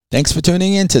Thanks for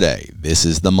tuning in today. This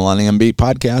is the Millennium Beat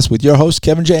Podcast with your host,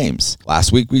 Kevin James.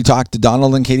 Last week, we talked to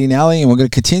Donald and Katie Nally, and we're going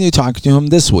to continue talking to him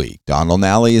this week. Donald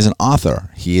Nally is an author.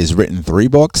 He has written 3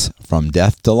 books, From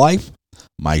Death to Life,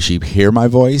 My Sheep Hear My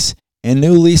Voice, and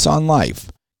New Lease on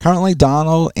Life. Currently,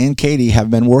 Donald and Katie have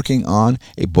been working on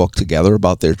a book together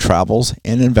about their travels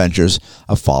and adventures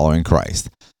of following Christ.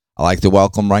 I'd like to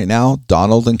welcome right now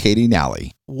Donald and Katie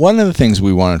Nally. One of the things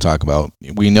we want to talk about,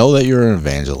 we know that you're an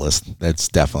evangelist. That's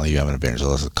definitely, you have an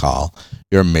evangelistic call.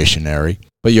 You're a missionary,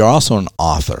 but you're also an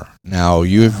author. Now,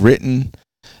 you've written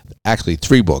actually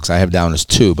 3 books. I have down as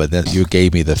 2, but then you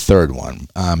gave me the third one.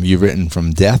 You've written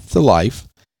From Death to Life,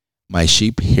 My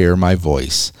Sheep Hear My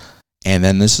Voice. And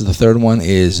then this is the third one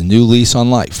is New Lease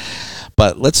on Life.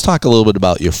 But let's talk a little bit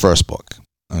about your first book,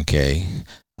 okay?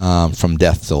 From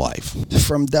Death to Life.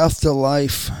 From Death to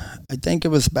Life, I think it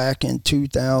was back in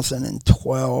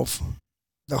 2012.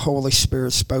 The Holy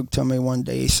Spirit spoke to me one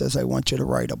day. He says, I want you to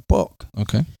write a book.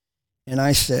 Okay. And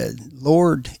I said,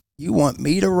 Lord, you want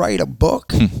me to write a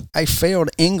book? I failed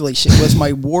English. It was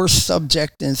my worst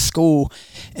subject in school.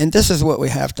 And this is what we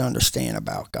have to understand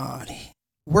about God.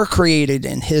 We're created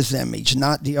in his image,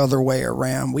 not the other way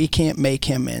around. We can't make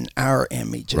him in our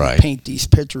image and paint these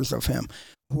pictures of him.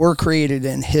 We're created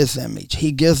in his image.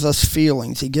 He gives us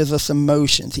feelings. He gives us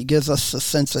emotions. He gives us a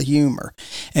sense of humor.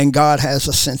 And God has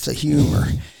a sense of humor.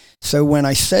 So when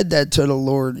I said that to the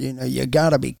Lord, you got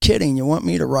to be kidding. You want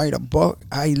me to write a book?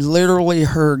 I literally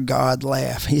heard God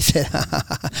laugh. He said,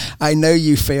 I know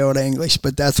you failed English,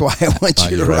 but that's why I want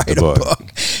you to write a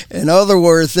book. In other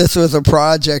words, this was a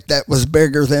project that was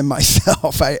bigger than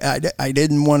myself. I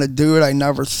didn't want to do it. I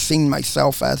never seen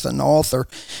myself as an author.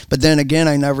 But then again,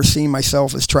 I never seen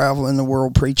myself as traveling the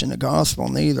world preaching the gospel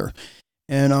neither.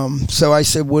 And so I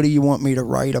said, what do you want me to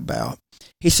write about?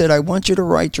 He said, I want you to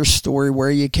write your story,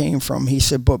 where you came from. He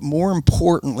said, but more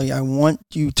importantly, I want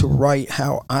you to write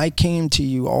how I came to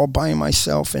you all by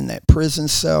myself in that prison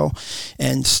cell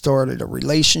and started a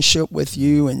relationship with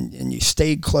you, and you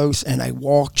stayed close, and I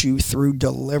walked you through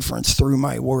deliverance through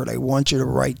my word. I want you to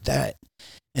write that.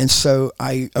 And so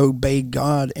I obeyed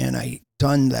God, and I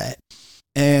done that.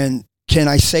 And can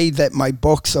I say that my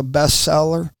book's a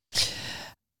bestseller?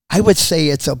 I would say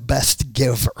it's a best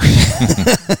giver.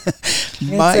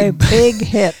 It's a big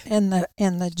hit in the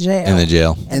jail. In the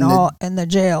jail. In the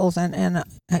jails, and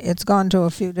it's gone to a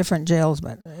few different jails,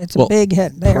 but it's a big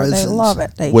hit there. They love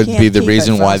it. They would be the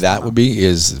reason why that would be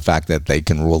is the fact that they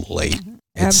can relate.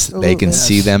 They can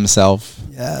see themselves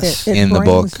in the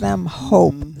book. It brings them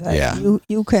hope that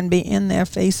you can be in there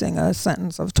facing a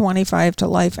sentence of 25 to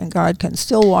life, and God can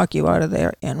still walk you out of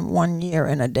there in 1 year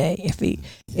and a day if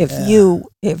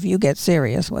you get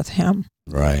serious with Him.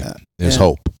 Right. There's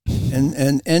hope.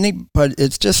 But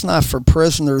it's just not for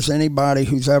prisoners. Anybody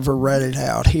who's ever read it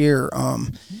out here,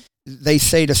 they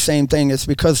say the same thing. It's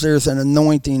because there's an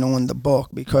anointing on the book,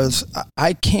 because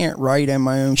I can't write in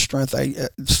my own strength. The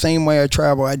same way I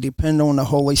travel, I depend on the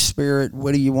Holy Spirit.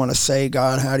 What do you want to say,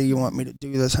 God? How do you want me to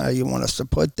do this? How do you want us to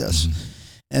put this?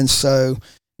 And so,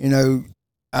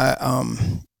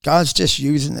 God's just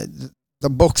using it. The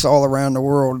books all around the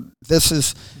world. This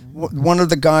is one of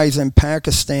the guys in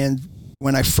Pakistan.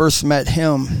 When I first met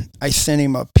him, I sent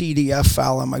him a PDF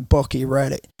file of my book. He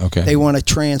read it. Okay. They want to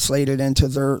translate it into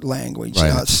their language.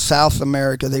 Right. South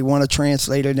America, they want to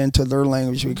translate it into their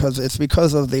language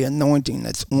because of the anointing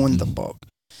that's on the book.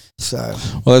 So,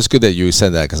 well, that's good that you said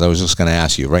that, because I was just going to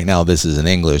ask you. Right now, this is in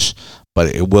English, but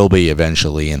it will be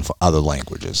eventually in other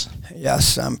languages.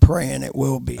 Yes, I'm praying it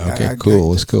will be. Okay,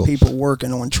 cool. It's cool. People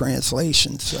working on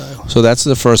translation. So that's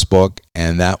the first book,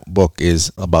 and that book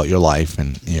is about your life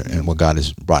and what God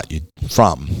has brought you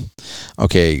from.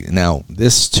 Okay, now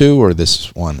this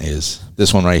one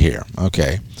right here.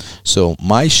 Okay, so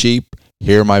My Sheep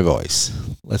Hear My Voice.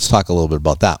 Let's talk a little bit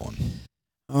about that one.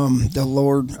 The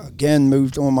Lord, again,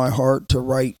 moved on my heart to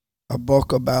write a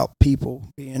book about people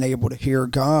being able to hear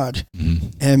God.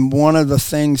 And one of the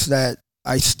things that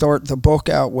I start the book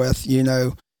out with,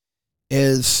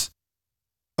 is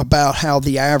about how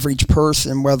the average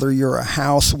person, whether you're a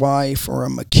housewife or a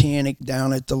mechanic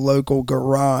down at the local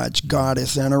garage, God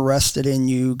is interested in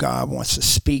you. God wants to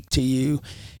speak to you.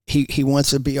 He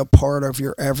wants to be a part of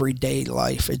your everyday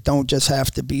life. It don't just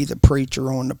have to be the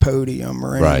preacher on the podium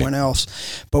or anyone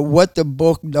else. But what the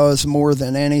book does more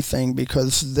than anything,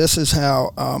 because this is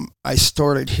how I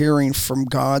started hearing from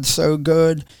God so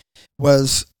good,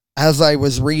 was as I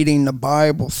was reading the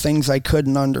Bible, things I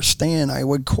couldn't understand, I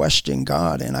would question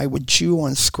God, and I would chew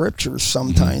on scriptures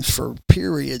sometimes for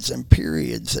periods and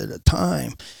periods at a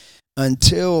time,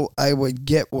 until I would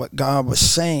get what God was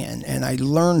saying, and I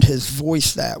learned his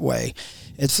voice that way.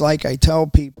 It's like I tell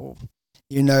people,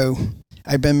 you know,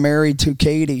 I've been married to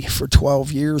Katie for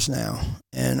 12 years now,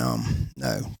 and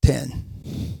no, 10.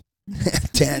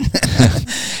 10.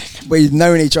 We've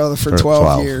known each other for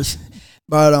 12 years.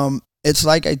 But it's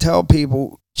like I tell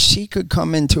people, she could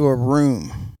come into a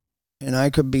room and I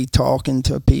could be talking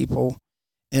to people,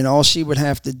 and all she would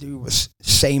have to do was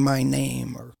say my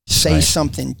name or say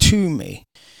something to me.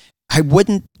 I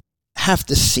wouldn't have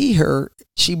to see her.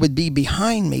 She would be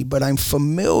behind me, but I'm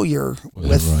familiar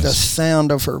with the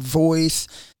sound of her voice,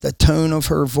 the tone of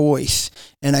her voice,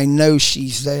 and I know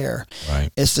she's there. Right.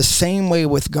 It's the same way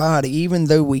with God. Even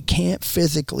though we can't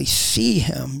physically see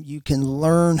him, you can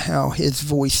learn how his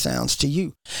voice sounds to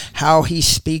you. How he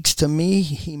speaks to me,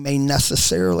 he may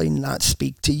necessarily not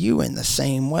speak to you in the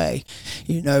same way,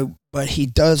 you know, but he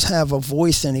does have a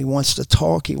voice and he wants to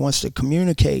talk, he wants to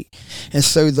communicate. And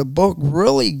so the book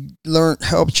really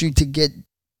helped you to get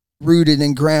rooted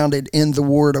and grounded in the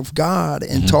Word of God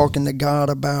and talking to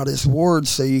God about his word,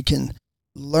 so you can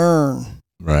learn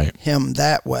him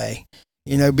that way.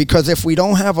 You know, because if we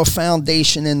don't have a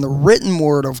foundation in the written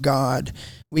Word of God,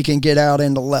 we can get out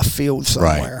into left field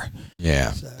somewhere. Right.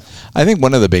 Yeah. So. I think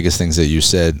one of the biggest things that you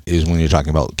said is when you're talking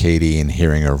about Katie and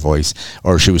hearing her voice,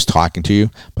 or she was talking to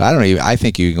you. But I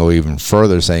think you can go even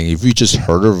further, saying if you just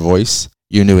heard her voice,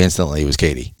 you knew instantly it was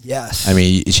Katie. Yes. I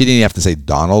mean, she didn't have to say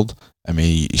Donald. I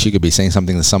mean, she could be saying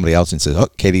something to somebody else and says, "Oh,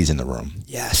 Katie's in the room."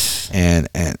 Yes. And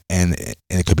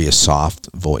it could be a soft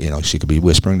voice. You know, she could be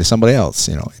whispering to somebody else.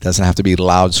 You know, it doesn't have to be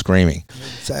loud screaming.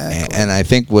 Exactly. And I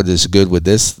think what is good with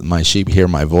this, "My sheep hear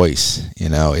my voice," you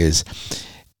know, is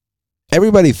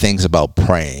everybody thinks about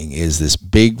praying is this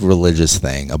big religious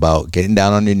thing about getting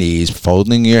down on your knees,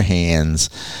 folding your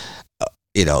hands,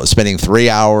 you know, spending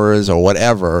 3 hours or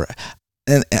whatever.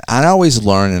 And I always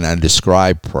learn and I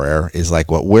describe prayer is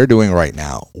like what we're doing right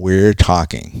now. We're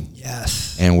talking.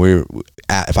 Yes. And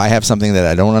if I have something that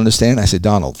I don't understand, I say,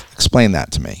 Donald, explain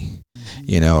that to me.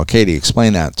 You know, Katie,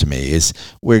 explain that to me.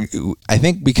 I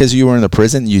think because you were in the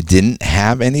prison, you didn't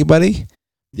have anybody.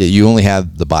 You only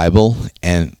had the Bible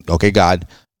and, okay, God,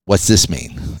 what's this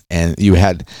mean? And you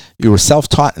were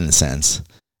self-taught in a sense.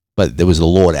 But there was the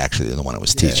Lord actually the one that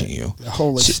was teaching you. The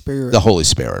Holy Spirit. The Holy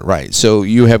Spirit, right. So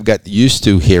you have got used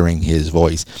to hearing his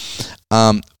voice.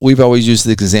 We've always used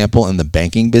the example in the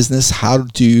banking business. How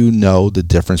do you know the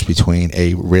difference between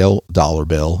a real dollar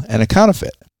bill and a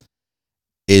counterfeit?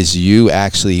 Is you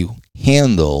actually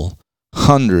handle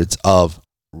hundreds of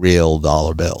real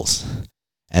dollar bills.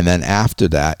 And then after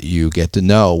that, you get to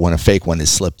know when a fake one is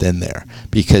slipped in there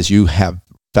because you have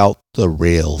felt the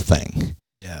real thing.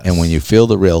 Yes. And when you feel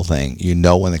the real thing, you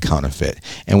know when the counterfeit.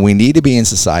 And we need to be in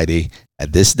society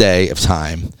at this day of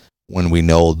time when we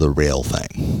know the real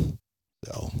thing.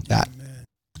 So that,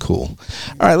 cool.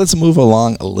 All right, let's move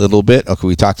along a little bit. Okay,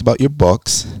 we talked about your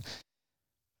books.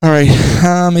 All right,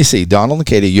 let me see. Donald and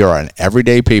Katie, you're an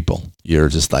everyday people. You're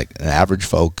just like an average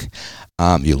folk.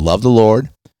 You love the Lord.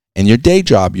 And your day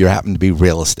job, you happen to be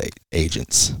real estate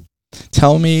agents.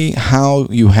 Tell me how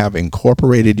you have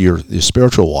incorporated your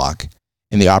spiritual walk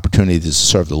and the opportunity to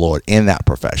serve the Lord in that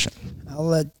profession. I'll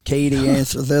let Katie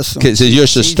answer this one. Because you're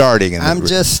just starting. I'm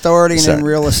just starting in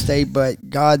real estate, but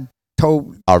God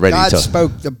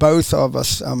spoke to both of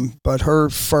us, but her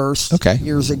first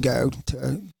years ago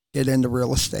to get into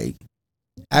real estate.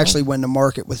 Actually, when the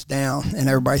market was down and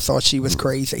everybody thought she was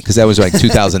crazy. Because that was like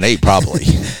 2008 probably.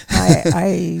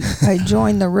 I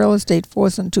joined the real estate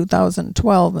force in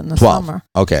 2012 in the summer.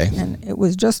 Okay. And it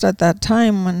was just at that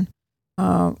time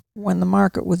when the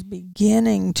market was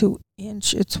beginning to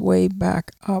inch its way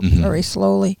back up very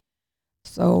slowly.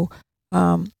 So,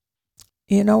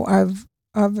 you know, I've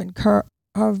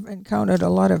encountered a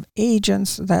lot of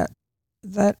agents that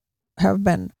have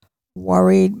been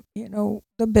worried. You know,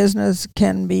 the business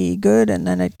can be good and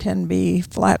then it can be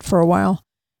flat for a while.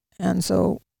 And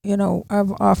so, you know,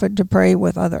 I've offered to pray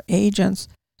with other agents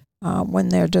when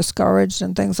they're discouraged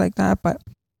and things like that. But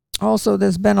also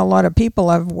there's been a lot of people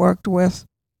I've worked with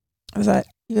that,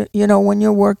 you know, when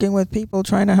you're working with people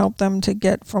trying to help them to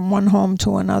get from one home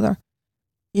to another,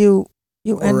 you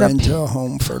end up into a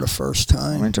home for the first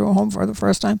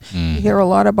time. You hear a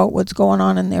lot about what's going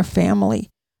on in their family.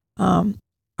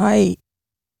 I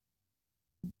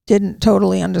didn't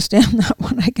totally understand that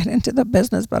when I got into the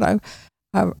business, but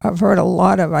I've heard a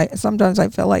lot of. Sometimes I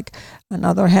feel like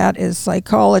another hat is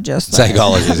psychologist.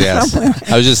 Psychologist, yes.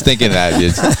 I was just thinking that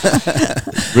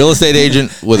it's real estate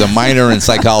agent with a minor in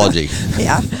psychology.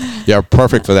 Yeah, you're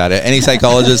perfect for that. Any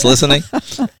psychologists listening,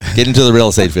 get into the real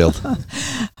estate field.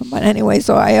 But anyway,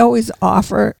 so I always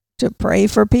offer to pray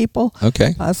for people.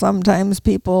 Okay. Sometimes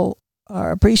people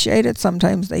appreciate it.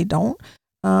 Sometimes they don't.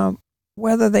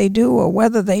 whether they do or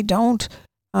whether they don't,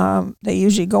 they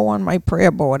usually go on my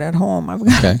prayer board at home.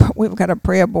 We've got a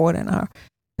prayer board in our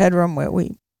bedroom where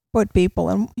we put people.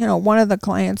 And, one of the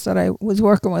clients that I was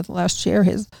working with last year,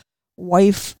 his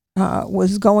wife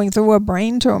was going through a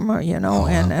brain tumor,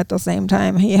 and at the same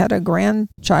time he had a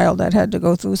grandchild that had to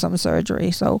go through some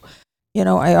surgery. So,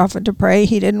 I offered to pray.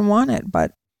 He didn't want it,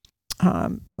 but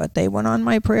they went on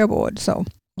my prayer board. So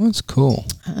that's cool.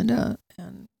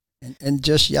 And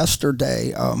just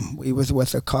yesterday, we was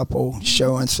with a couple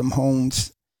showing some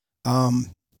homes, and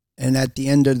at the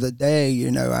end of the day,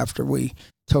 after we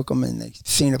took them and they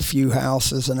seen a few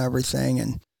houses and everything,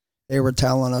 and they were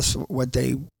telling us what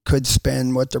they could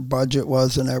spend, what their budget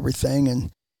was and everything.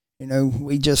 And,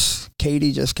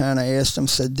 Katie just kind of asked them,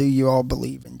 said, do you all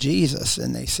believe in Jesus?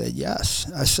 And they said, yes.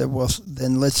 I said, well,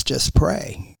 then let's just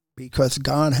pray, because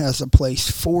God has a place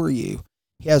for you.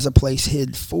 He has a place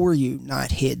hid for you,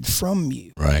 not hid from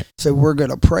you. Right. So we're going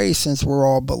to pray. Since we're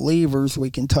all believers,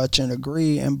 we can touch and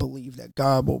agree and believe that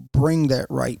God will bring that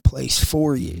right place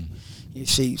for you. You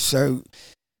see, so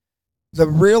the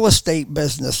real estate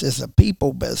business is a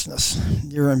people business.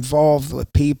 You're involved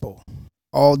with people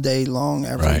all day long,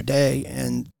 every day.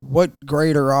 And what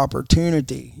greater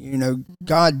opportunity.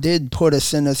 God did put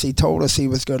us in this. He told us he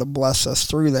was going to bless us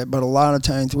through that. But a lot of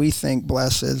times we think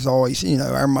bless is always,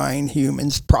 our mind,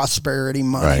 humans, prosperity,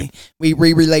 money. Right.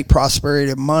 We relate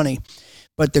prosperity to money.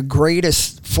 But the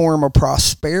greatest form of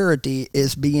prosperity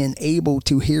is being able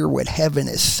to hear what heaven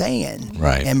is saying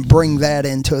and bring that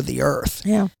into the earth.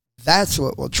 Yeah. That's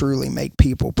what will truly make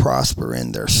people prosper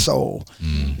in their soul.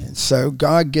 And so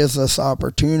God gives us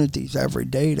opportunities every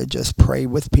day to just pray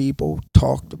with people,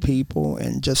 talk to people,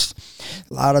 and just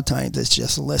a lot of times it's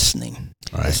just listening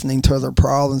to their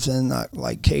problems. And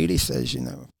like Katie says,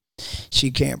 she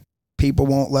can't, people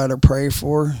won't let her pray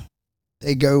for her.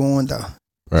 They go on the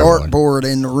dartboard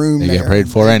in the room. They get prayed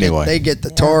for anyway. They get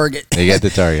the target. They get the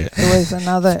target.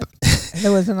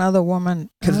 There was another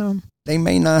woman. They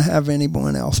may not have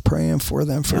anyone else praying for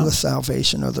them for the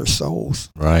salvation of their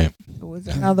souls. Right. There was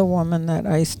another woman that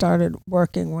I started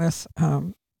working with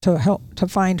to help to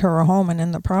find her a home, and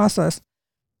in the process,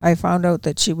 I found out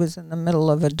that she was in the middle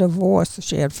of a divorce.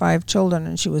 She had 5 children,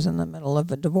 and she was in the middle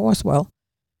of a divorce. Well,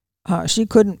 she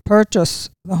couldn't purchase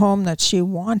the home that she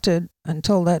wanted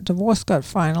until that divorce got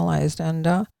finalized,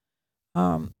 and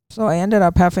so I ended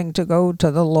up having to go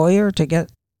to the lawyer to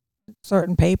get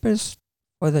certain papers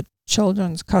for the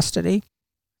children's custody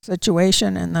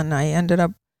situation, and then I ended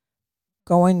up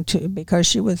going to, because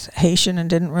she was Haitian and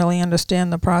didn't really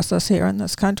understand the process here in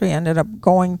this country, ended up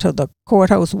going to the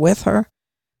courthouse with her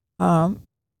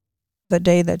the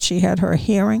day that she had her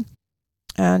hearing.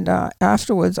 And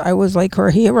afterwards, I was like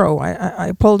her hero.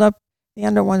 I pulled up the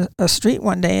end of a street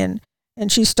one day,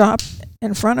 and she stopped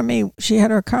in front of me. She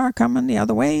had her car coming the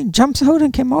other way, jumps out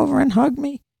and came over and hugged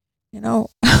me.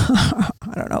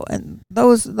 I don't know. And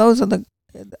those are the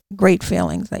great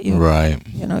feelings that you,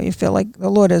 you feel like the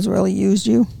Lord has really used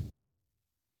you.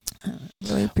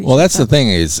 Really appreciate well, that's the thing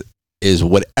is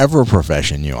whatever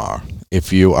profession you are,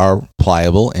 if you are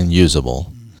pliable and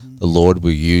usable, the Lord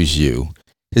will use you.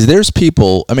 Because there's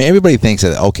people, everybody thinks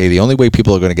that, okay, the only way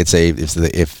people are going to get saved is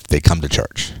if they come to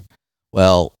church.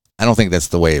 Well, I don't think that's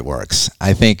the way it works.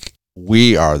 I think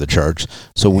we are the church,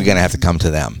 so we're going to have to come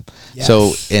to them. Yes.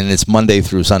 So, and it's Monday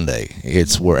through Sunday.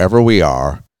 It's wherever we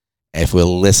are. If we're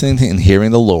listening and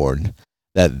hearing the Lord,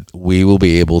 that we will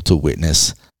be able to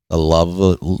witness the love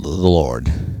of the Lord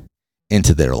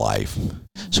into their life.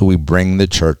 So we bring the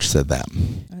church to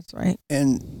them. That's right.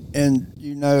 And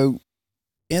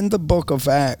in the book of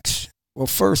Acts, well,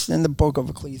 first in the book of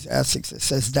Ecclesiastes, it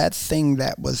says that thing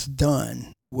that was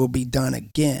done will be done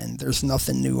again. There's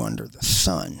nothing new under the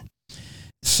sun.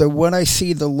 So what I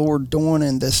see the Lord doing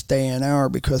in this day and hour,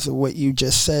 because of what you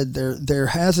just said, there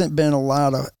hasn't been a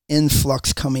lot of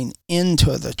influx coming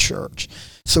into the church.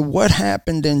 So what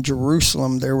happened in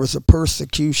Jerusalem, there was a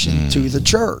persecution to the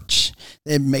church.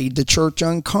 It made the church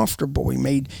uncomfortable. He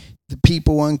made the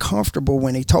people uncomfortable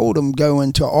when he told them go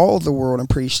into all the world and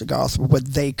preach the gospel, but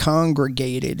they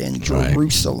congregated in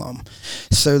Jerusalem.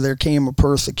 So there came a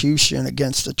persecution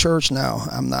against the church. Now,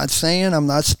 I'm not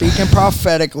speaking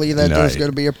prophetically that there's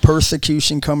going to be a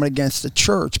persecution coming against the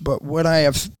church, but what I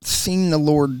have seen the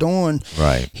Lord doing,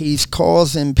 he's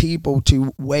causing people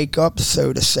to wake up,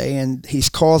 so to say, and he's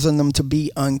causing them to be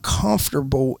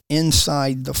uncomfortable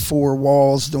inside the 4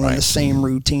 walls doing the same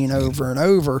routine over and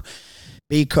over,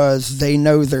 because they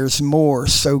know there's more.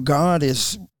 So God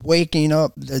is waking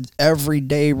up the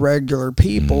everyday regular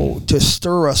people to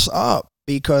stir us up,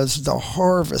 because the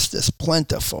harvest is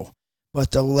plentiful,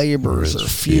 but the laborers are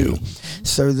few.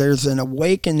 So there's an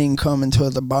awakening coming to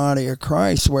the body of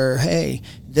Christ where, hey,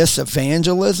 this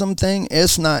evangelism thing,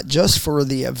 it's not just for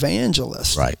the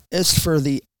evangelist. Right. It's for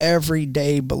the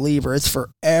everyday believer. It's for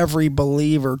every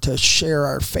believer to share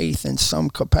our faith in some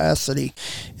capacity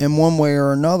in one way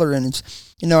or another. And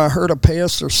it's, I heard a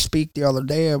pastor speak the other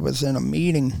day. I was in a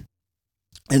meeting,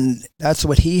 and that's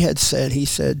what he had said. He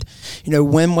said,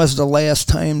 when was the last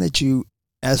time that you,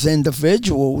 as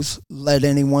individuals, led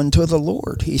anyone to the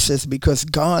Lord? He says, because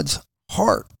God's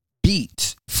heart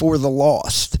beats for the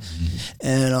lost.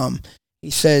 And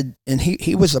he said, and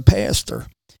he was a pastor.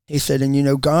 He said,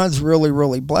 and God's really,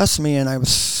 really blessed me, and I was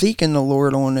seeking the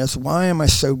Lord on this. Why am I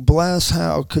so blessed?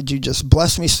 How could you just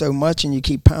bless me so much and you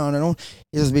keep pounding on?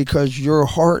 Is because your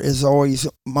heart is always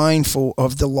mindful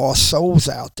of the lost souls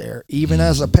out there, even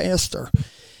as a pastor.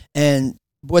 And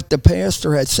what the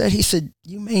pastor had said, he said,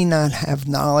 you may not have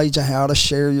knowledge of how to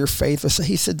share your faith.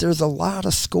 He said, there's a lot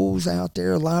of schools out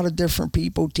there, a lot of different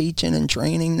people teaching and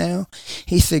training now.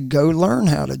 He said, go learn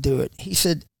how to do it. He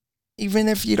said, even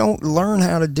if you don't learn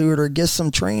how to do it or get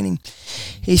some training,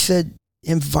 he said,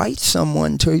 invite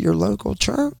someone to your local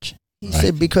church. He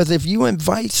said, because if you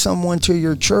invite someone to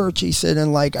your church, he said,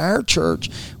 and like our church,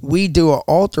 we do an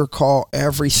altar call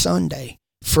every Sunday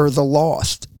for the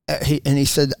lost. And he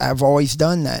said, I've always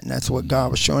done that. And that's what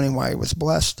God was showing him why he was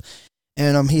blessed.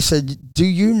 And he said, do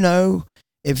you know,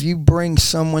 if you bring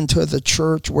someone to the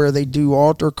church where they do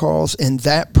altar calls and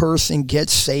that person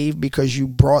gets saved because you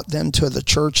brought them to the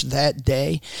church that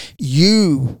day,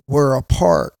 you were a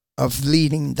part of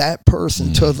leading that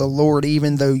person to the Lord,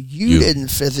 even though you didn't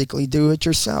physically do it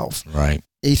yourself. Right.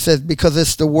 He said, because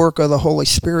it's the work of the Holy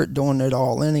Spirit doing it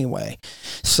all anyway.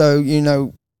 So,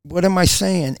 what am I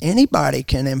saying? Anybody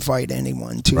can invite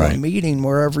anyone to a meeting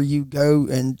wherever you go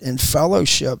and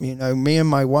fellowship. Me and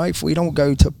my wife, we don't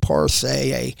go to per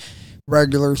se a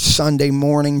regular Sunday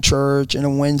morning church and a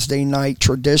Wednesday night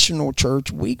traditional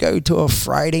church. We go to a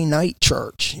Friday night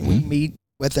church. We meet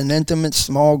with an intimate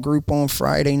small group on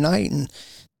Friday night, and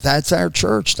that's our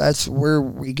church. That's where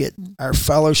we get our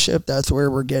fellowship. That's where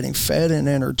we're getting fed and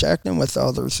interjecting with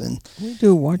others. And we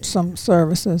do watch some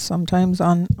services sometimes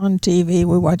on TV.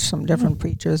 We watch some different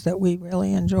preachers that we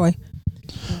really enjoy.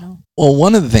 Well,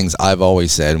 one of the things I've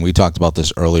always said, and we talked about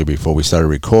this earlier before we started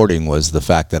recording, was the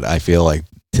fact that I feel like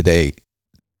today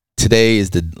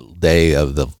is the day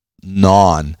of the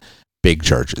non-big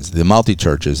churches, the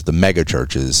multi-churches, the mega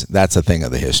churches. That's a thing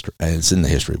of the history. It's in the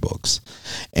history books.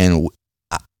 And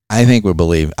I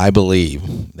believe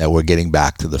that we're getting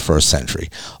back to the first century.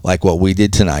 Like what we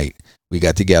did tonight. We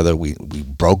got together, we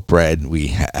broke bread, we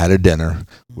had a dinner,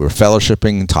 we were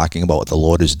fellowshipping and talking about what the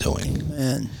Lord is doing.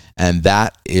 Amen. And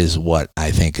that is what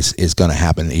I think is going to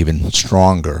happen even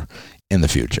stronger in the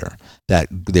future. That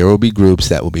there will be groups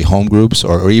that will be home groups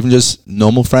or even just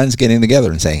normal friends getting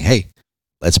together and saying, hey,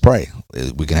 let's pray.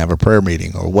 We can have a prayer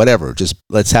meeting or whatever. Just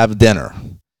let's have dinner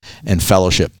and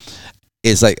fellowship.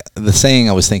 It's like the saying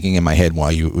I was thinking in my head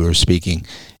while you were speaking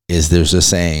is there's a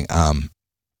saying,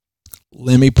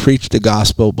 let me preach the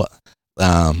gospel, but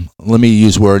let me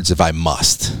use words if I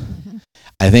must.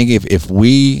 I think if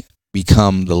we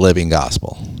become the living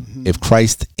gospel, if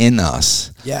Christ in us,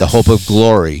 the hope of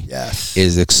glory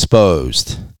is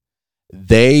exposed,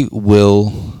 they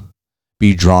will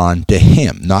be drawn to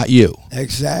him, not you.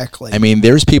 Exactly. I mean,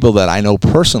 there's people that I know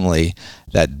personally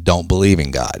that don't believe in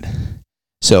God.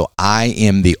 So I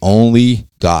am the only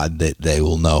God that they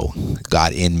will know,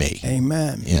 God in me.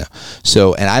 Amen.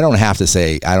 So, and I don't have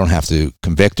to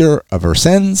convict her of her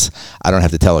sins. I don't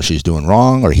have to tell her she's doing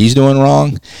wrong or he's doing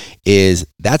wrong.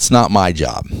 That's not my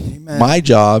job. Amen. My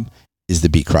job is to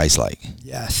be Christ-like.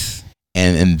 Yes.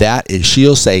 And that is,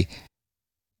 she'll say,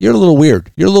 you're a little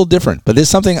weird. You're a little different, but there's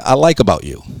something I like about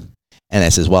you. And I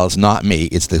says, well, it's not me.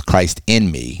 It's the Christ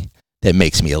in me that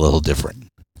makes me a little different.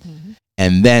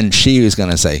 And then she was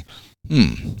going to say,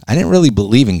 I didn't really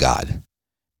believe in God.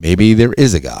 Maybe there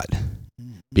is a God.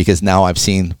 Because now I've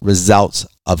seen results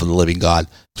of the living God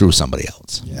through somebody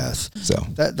else. Yes. So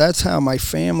that's how my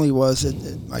family was at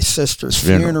my sister's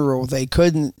funeral. They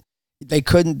couldn't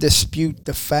dispute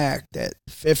the fact that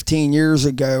 15 years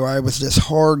ago I was this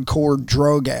hardcore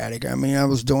drug addict. I mean, I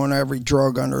was doing every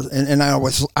drug under, and I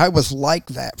was like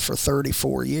that for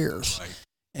 34 years. Right.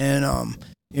 And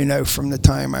from the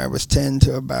time I was 10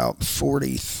 to about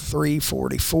 43,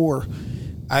 44,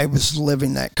 I was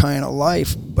living that kind of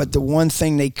life. But the one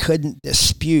thing they couldn't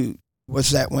dispute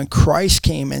was that when Christ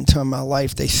came into my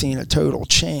life, they seen a total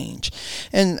change.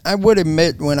 And I would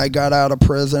admit, when I got out of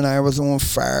prison, I was on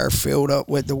fire, filled up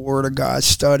with the Word of God,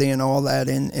 studying all that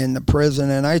in the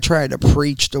prison. And I tried to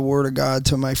preach the Word of God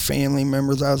to my family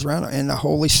members I was around. And the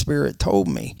Holy Spirit told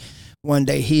me one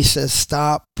day, he says,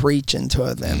 stop preaching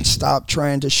to them. Stop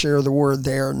trying to share the Word.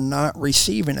 They're not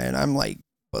receiving it. I'm like,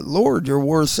 but Lord, your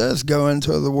Word says go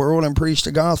into the world and preach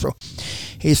the gospel.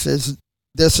 He says,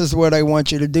 this is what I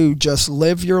want you to do. Just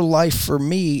live your life for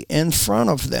me in front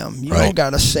of them. You don't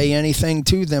got to say anything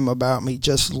to them about me.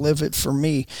 Just live it for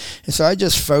me. And so I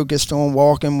just focused on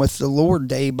walking with the Lord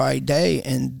day by day,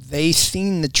 and they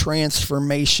seen the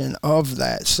transformation of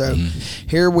that. So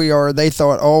here we are. They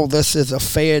thought, oh, this is a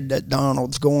fad that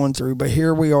Donald's going through. But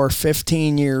here we are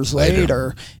 15 years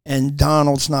later, and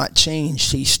Donald's not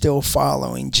changed. He's still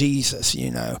following Jesus,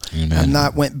 you know. Amen. And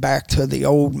not went back to the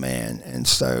old man. And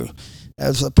so that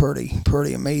was a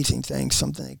pretty amazing thing,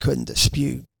 something they couldn't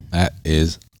dispute. That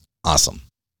is awesome.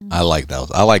 I like those.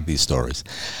 I like these stories.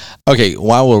 Okay,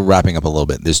 while we're wrapping up a little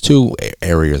bit, there's two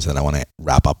areas that I want to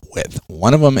wrap up with.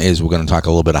 One of them is we're going to talk a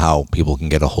little bit of how people can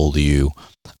get a hold of you,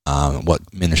 what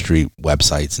ministry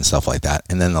websites and stuff like that.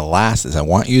 And then the last is I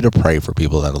want you to pray for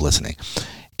people that are listening. It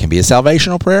can be a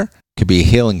salvational prayer, it could be a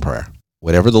healing prayer,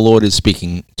 whatever the Lord is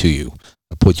speaking to you.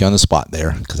 I'll put you on the spot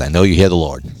there because I know you hear the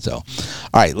Lord. So, all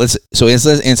right, let's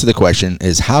answer the question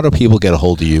is how do people get a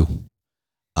hold of you?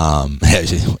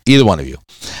 Either one of you.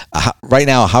 Right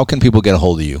now, how can people get a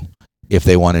hold of you if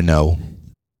they want to know,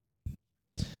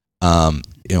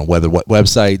 whether what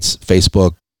websites,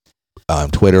 Facebook,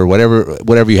 Twitter,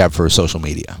 whatever you have for social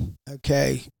media?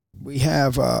 Okay. We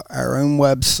have our own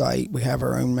website. We have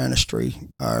our own ministry.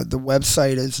 The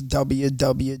website is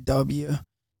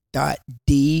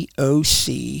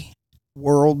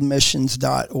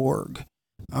www.docworldmissions.org.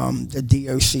 The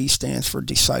DOC stands for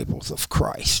Disciples of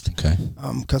Christ. Okay.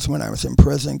 Because when I was in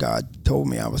prison, God told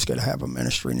me I was going to have a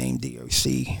ministry named DOC.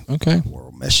 Okay.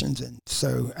 World Missions. And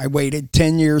so I waited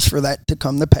 10 years for that to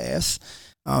come to pass.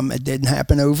 It didn't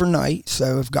happen overnight.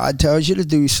 So if God tells you to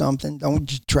do something,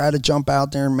 don't try to jump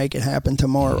out there and make it happen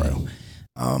tomorrow.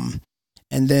 And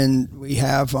then we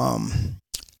have...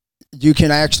 you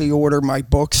can actually order my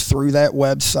books through that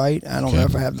website. I don't know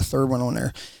if I have the third one on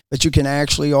there, but you can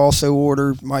actually also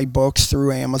order my books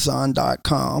through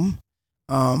Amazon.com.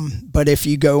 But if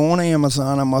you go on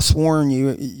Amazon, I must warn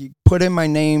you, you put in my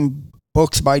name,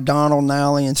 Books by Donald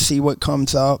Nally, and see what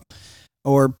comes up,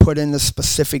 or put in the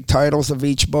specific titles of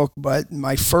each book. But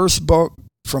my first book,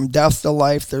 From Death to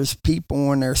Life, there's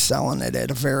people in there selling it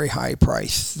at a very high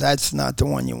price. That's not the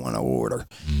one you want to order.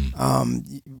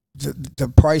 The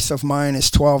price of mine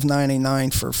is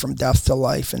 $12.99 for From Death to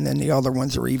Life, and then the other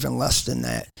ones are even less than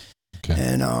that. Okay.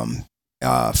 And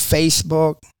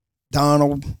Facebook,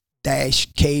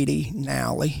 Donald-Katie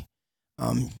Nally.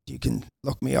 You can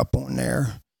look me up on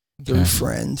there through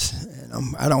friends.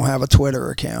 And I don't have a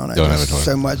Twitter account. Don't have a Twitter.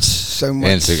 So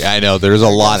much. I know there's a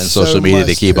lot in social media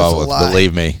to keep up with.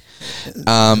 Believe me.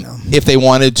 If they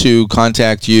wanted to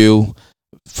contact you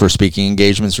for speaking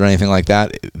engagements or anything like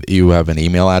that, you have an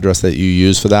email address that you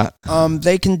use for that?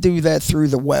 They can do that through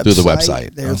the website. Through the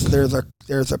website.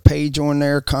 There's a page on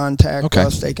there, contact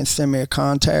us. They can send me a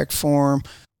contact form,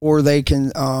 or they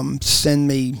can send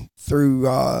me through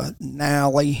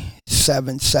Nally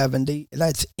 770.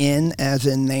 That's N as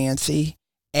in Nancy,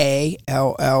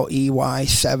 ALLEY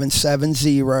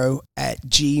 770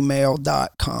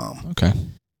 @gmail.com. Okay,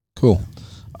 cool.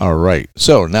 All right.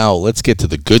 So now let's get to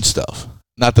the good stuff.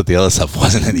 Not that the other stuff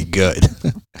wasn't any good.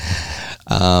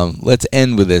 Let's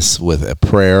end with this with a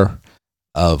prayer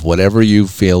of whatever you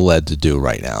feel led to do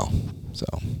right now. So,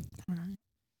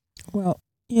 well,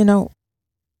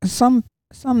 some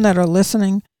that are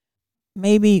listening,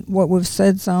 maybe what we've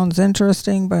said sounds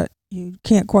interesting, but you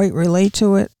can't quite relate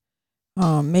to it.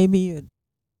 Maybe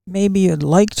you'd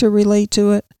like to relate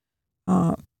to it.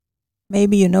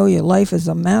 Maybe your life is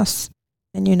a mess,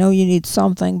 and you need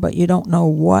something, but you don't know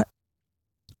what.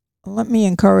 Let me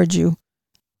encourage you.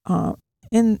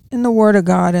 In the Word of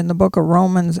God, in the book of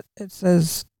Romans, it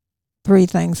says three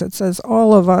things. It says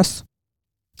all of us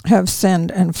have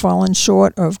sinned and fallen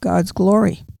short of God's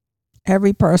glory.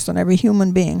 Every person, every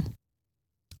human being.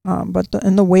 But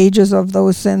the wages of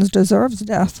those sins deserves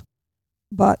death.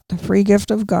 But the free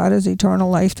gift of God is eternal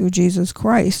life through Jesus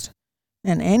Christ.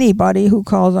 And anybody who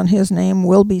calls on his name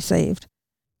will be saved.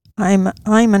 I'm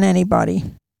an anybody.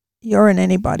 You're an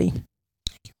anybody.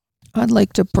 I'd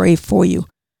like to pray for you.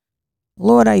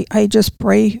 Lord, I just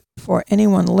pray for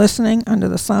anyone listening under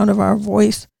the sound of our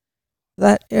voice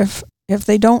that if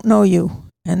they don't know you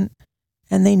and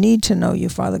and they need to know you,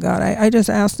 Father God. I just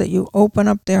ask that you open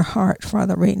up their heart,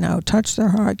 Father, right now. Touch their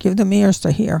heart. Give them ears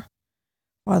to hear,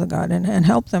 Father God, and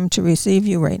help them to receive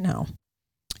you right now.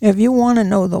 If you want to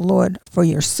know the Lord for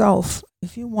yourself,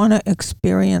 if you want to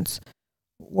experience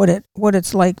what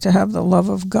it's like to have the love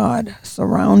of God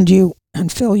surround you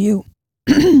and fill you,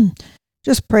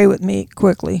 just pray with me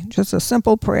quickly. Just a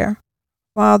simple prayer.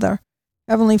 Father,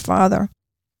 Heavenly Father,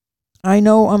 I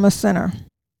know I'm a sinner,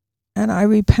 and I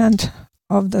repent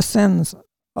of the sins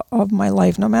of my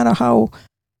life, no matter how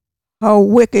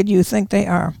wicked you think they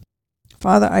are.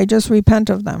 Father, I just repent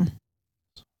of them.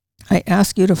 I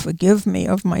ask you to forgive me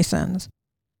of my sins.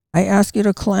 I ask you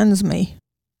to cleanse me.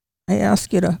 I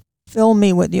ask you to fill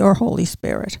me with your Holy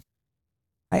Spirit.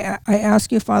 I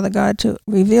ask you, Father God, to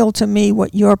reveal to me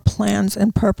what your plans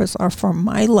and purpose are for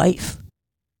my life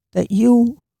that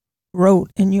you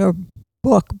wrote in your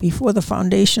book before the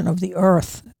foundation of the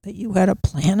earth, that you had a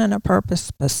plan and a purpose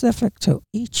specific to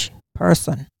each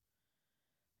person.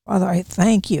 Father, I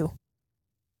thank you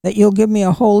that you'll give me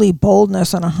a holy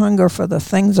boldness and a hunger for the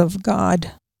things of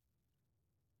God.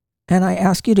 And I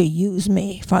ask you to use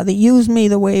me. Father, use me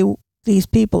the way these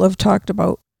people have talked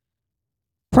about,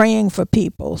 praying for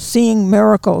people, seeing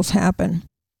miracles happen.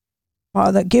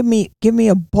 Father, give me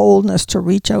a boldness to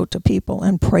reach out to people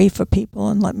and pray for people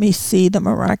and let me see the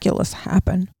miraculous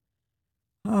happen.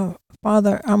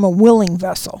 Father, I'm a willing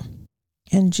vessel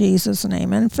in Jesus'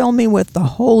 name. And fill me with the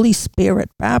Holy Spirit.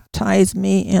 Baptize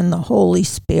me in the Holy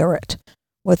Spirit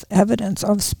with evidence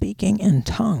of speaking in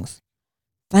tongues.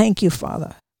 Thank you,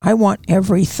 Father. I want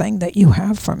everything that you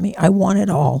have for me. I want it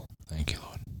all. Thank you,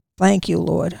 Lord. Thank you,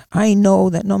 Lord. I know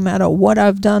that no matter what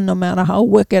I've done, no matter how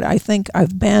wicked I think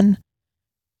I've been,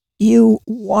 you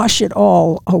wash it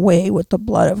all away with the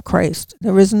blood of Christ.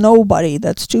 There is nobody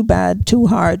that's too bad, too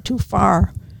hard, too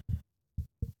far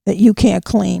that you can't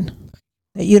clean,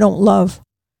 that you don't love,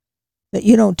 that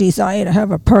you don't desire to have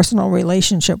a personal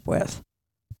relationship with.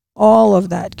 All of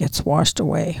that gets washed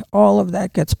away. All of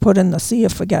that gets put in the sea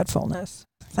of forgetfulness.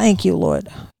 Thank you, Lord.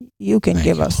 You can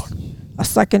give us a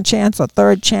second chance, a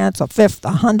third chance, a fifth,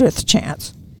 100th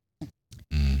chance.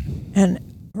 And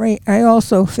I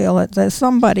also feel that there's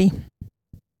somebody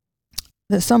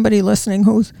listening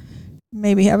who's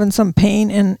maybe having some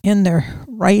pain in their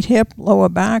right hip, lower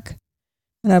back.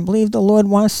 And I believe the Lord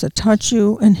wants to touch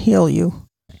you and heal you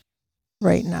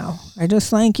right now. I just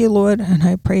thank you, Lord, and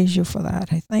I praise you for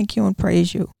that. I thank you and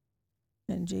praise you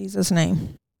in Jesus'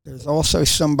 name. There's also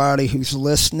somebody who's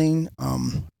listening.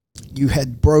 You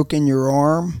had broken your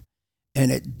arm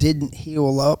and it didn't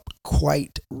heal up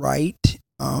quite right.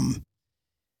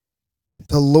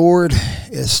 The Lord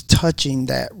is touching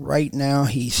that right now.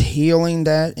 He's healing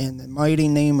that in the mighty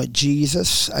name of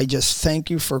Jesus. I just thank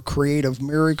you for creative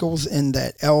miracles in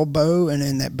that elbow and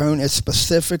in that bone,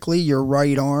 specifically your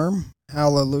right arm.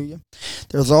 Hallelujah.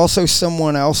 There's also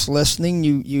someone else listening.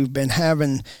 You've been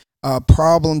having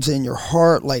problems in your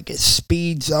heart, like it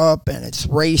speeds up and it's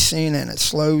racing and it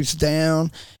slows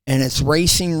down and it's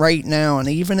racing right now. And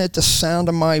even at the sound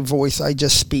of my voice, I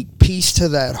just speak peace to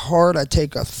that heart. I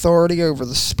take authority over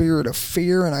the spirit of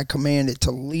fear and I command it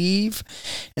to leave.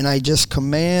 And I just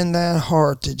command that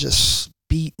heart to just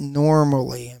beat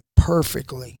normally and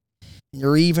perfectly.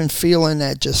 You're even feeling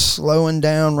that just slowing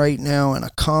down right now and a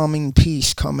calming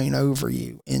peace coming over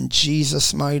you in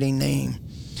Jesus' mighty name.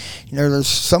 You know, there's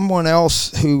someone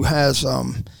else who has,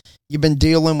 you've been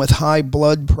dealing with high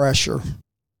blood pressure.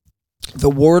 The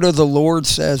word of the Lord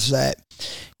says that,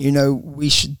 you know, we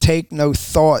should take no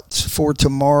thoughts for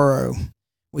tomorrow.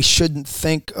 We shouldn't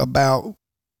think about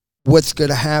what's going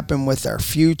to happen with our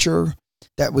future,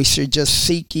 that we should just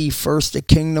seek ye first the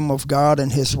kingdom of God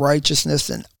and his righteousness,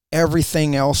 and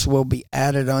everything else will be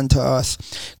added unto us.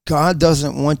 God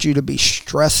doesn't want you to be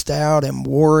stressed out and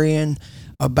worrying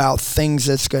about things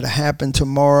that's going to happen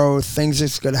tomorrow, things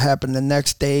that's going to happen the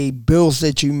next day, bills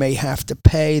that you may have to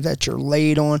pay that you're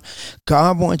late on.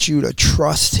 God wants you to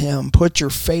trust him. Put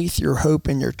your faith, your hope,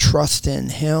 and your trust in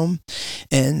him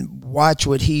and watch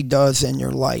what he does in your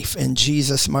life. In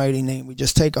Jesus' mighty name, we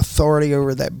just take authority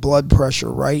over that blood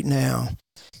pressure right now,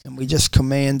 and we just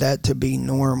command that to be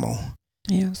normal.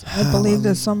 Yes, I believe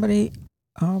there's somebody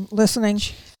listening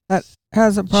that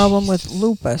has a problem with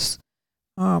lupus.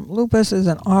 Lupus is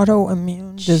an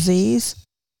autoimmune disease,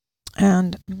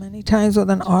 and many times with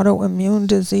an autoimmune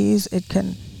disease, it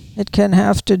can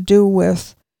have to do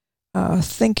with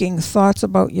thinking thoughts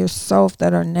about yourself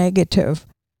that are negative.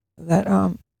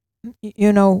 That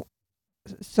you know,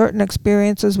 certain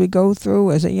experiences we go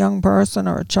through as a young person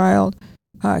or a child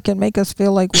can make us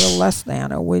feel like we're less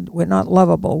than, or we're not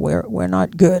lovable, we're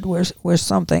not good, we're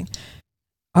something.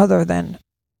 other than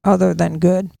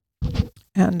good,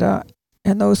 and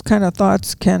those kind of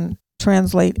thoughts can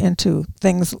translate into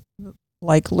things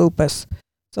like lupus.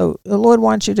 So the Lord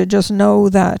wants you to just know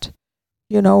that,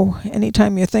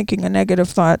 anytime you're thinking a negative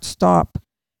thought, stop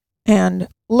and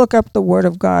look up the Word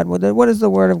of God. What does the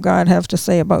Word of God have to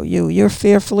say about you? You're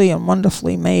fearfully and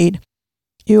wonderfully made.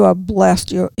 You are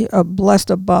blessed. You are blessed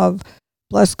above,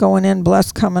 blessed going in,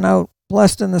 blessed coming out,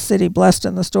 blessed in the city, blessed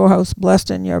in the storehouse,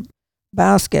 blessed in your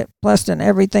basket, blessed in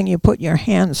everything you put your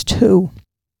hands to.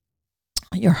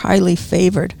 You're highly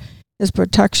favored. His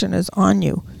protection is on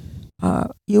you.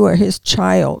 You are his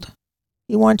child.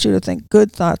 He wants you to think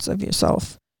good thoughts of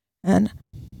yourself. And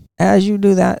as you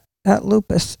do that, that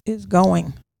lupus is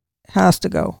going, has to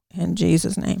go, in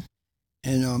Jesus' name.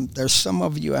 And there's some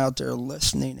of you out there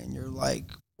listening, and you're like,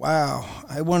 wow,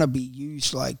 I want to be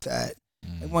used like that.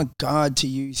 I want God to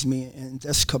use me in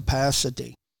this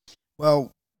capacity.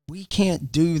 Well, we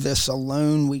can't do this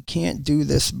alone. We can't do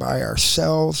this by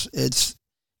ourselves. It's,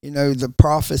 the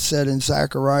prophet said in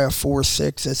Zechariah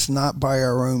 4:6, it's not by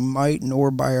our own might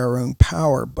nor by our own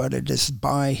power, but it is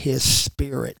by his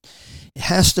Spirit. It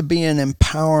has to be an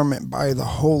empowerment by the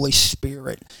Holy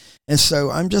Spirit. And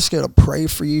so I'm just going to pray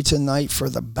for you tonight for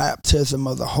the baptism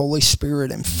of the Holy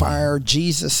Spirit and fire.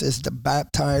 Jesus is the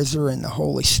baptizer and the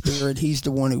Holy Spirit. He's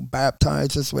the one who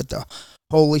baptizes with the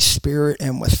Holy Spirit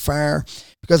and with fire.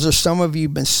 Because there's some of you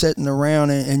been sitting around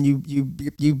and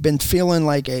you've been feeling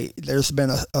like there's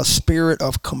been a spirit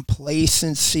of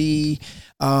complacency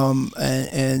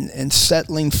and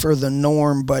settling for the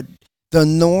norm, but the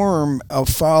norm of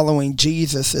following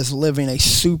Jesus is living a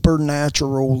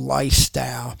supernatural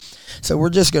lifestyle. So we're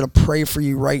just going to pray for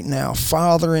you right now.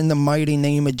 Father, in the mighty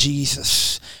name of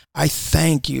Jesus, I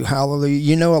thank you.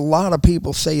 Hallelujah. A lot of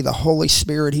people say the Holy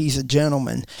Spirit, he's a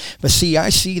gentleman. But see, I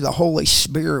see the Holy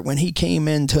Spirit when he came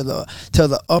into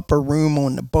the upper room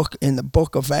in the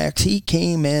book of Acts. He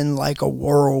came in like a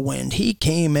whirlwind. He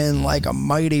came in like a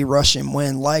mighty rushing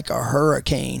wind, like a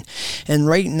hurricane. And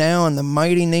right now, in the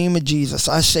mighty name of Jesus,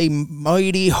 I say,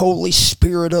 mighty Holy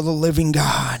Spirit of the living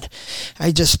God,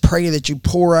 I just pray that you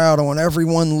pour out on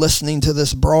everyone listening to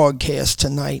this broadcast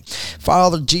tonight.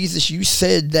 Father Jesus, you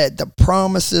said that the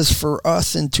promises for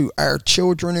us and to our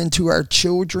children and to our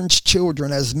children's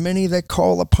children, as many that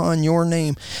call upon your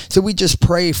name. So we just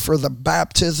pray for the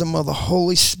baptism of the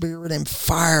Holy Spirit and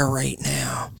fire right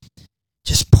now.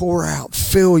 Just pour out,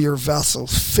 fill your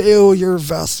vessels,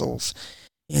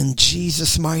 in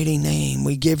Jesus' mighty name.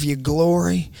 We give you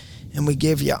glory, and we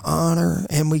give you honor,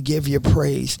 and we give you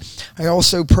praise. I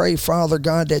also pray, Father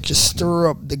God, that you stir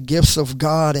up the gifts of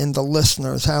God in the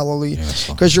listeners. Hallelujah.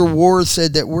 Because your word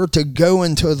said that we're to go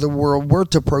into the world. We're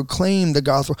to proclaim the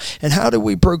gospel. And how do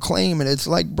we proclaim it? It's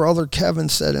like Brother Kevin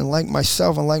said, and like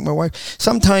myself and like my wife.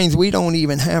 Sometimes we don't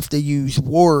even have to use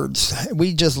words.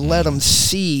 We just let them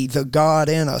see the God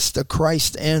in us, the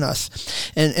Christ in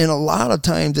us. And a lot of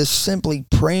times it's simply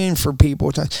praying for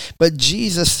people. But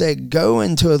Jesus said, go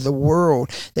into the world,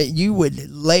 that you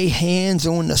would lay hands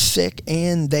on the sick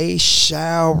and they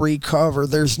shall recover.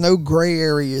 There's no gray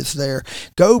areas there.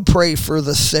 Go pray for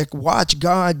the sick. Watch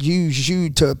God use you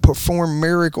to perform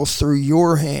miracles through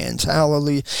your hands.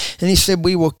 Hallelujah. And he said,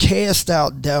 we will cast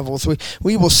out devils.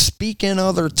 We will speak in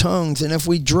other tongues. And if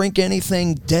we drink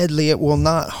anything deadly, it will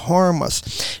not harm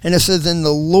us. And it says, in the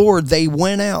Lord, they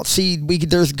went out. See,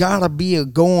 there's got to be a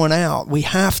going out. We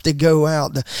have to go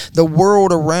out. The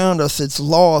world around us, it's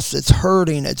lost. It's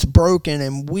hurting, it's broken,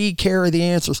 and we carry the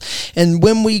answers. And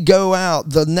when we go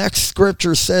out, the next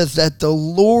scripture says that the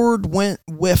Lord went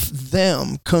with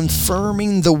them,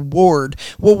 confirming the word.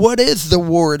 Well, what is the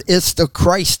word? It's the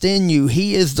Christ in you.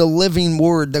 He is the living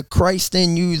word, the Christ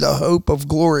in you, the hope of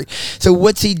glory. So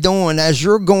what's he doing? As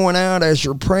you're going out, as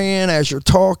you're praying, as you're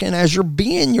talking, as you're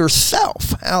being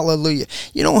yourself, hallelujah.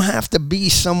 You don't have to be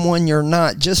someone you're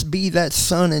not. Just be that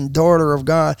son and daughter of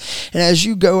God. And as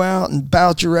you go out and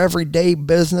about your everyday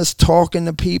business, talking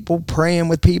to people, praying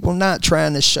with people, not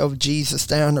trying to shove Jesus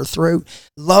down their throat.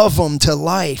 Love them to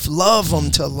life. Love them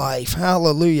to life.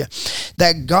 Hallelujah.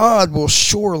 That God will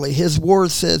surely, his word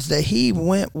says that he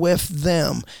went with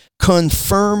them,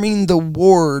 confirming the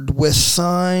word with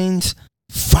signs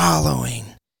following.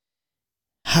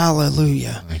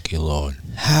 Hallelujah. Thank you, Lord.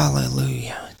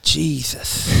 Hallelujah.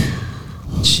 Jesus.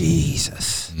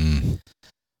 Jesus.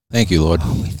 Thank you, Lord.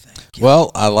 Oh, we thank you.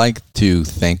 Well, I'd like to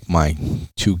thank my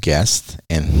two guests,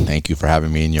 and thank you for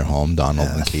having me in your home, Donald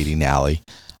and Katie Nally.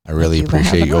 I really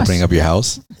appreciate you opening up your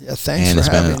house. Yeah, thanks and for it's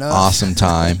been having an us. awesome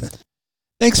time.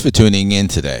 Thanks for tuning in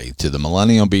today to the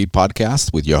Millennium Beat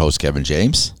Podcast with your host, Kevin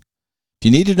James. If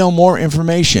you need to know more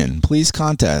information, please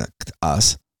contact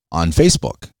us on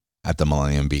Facebook at The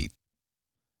Millennium Beat,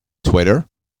 Twitter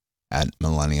at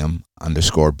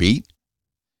Millennium_Beat,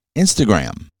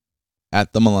 Instagram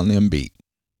at The Millennium Beat.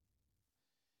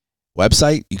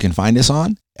 Website you can find us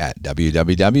on at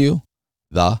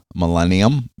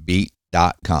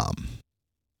www.themillenniumbeat.com.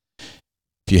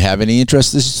 If you have any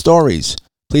interesting stories,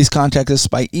 please contact us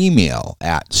by email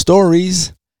at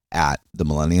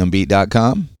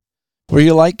stories@themillenniumbeat.com. Or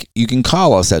you can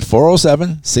call us at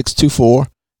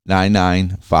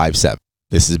 407-624-9957.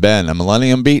 This has been a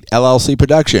Millennium Beat LLC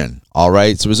production. All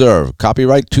rights reserved.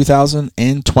 Copyright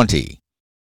 2020.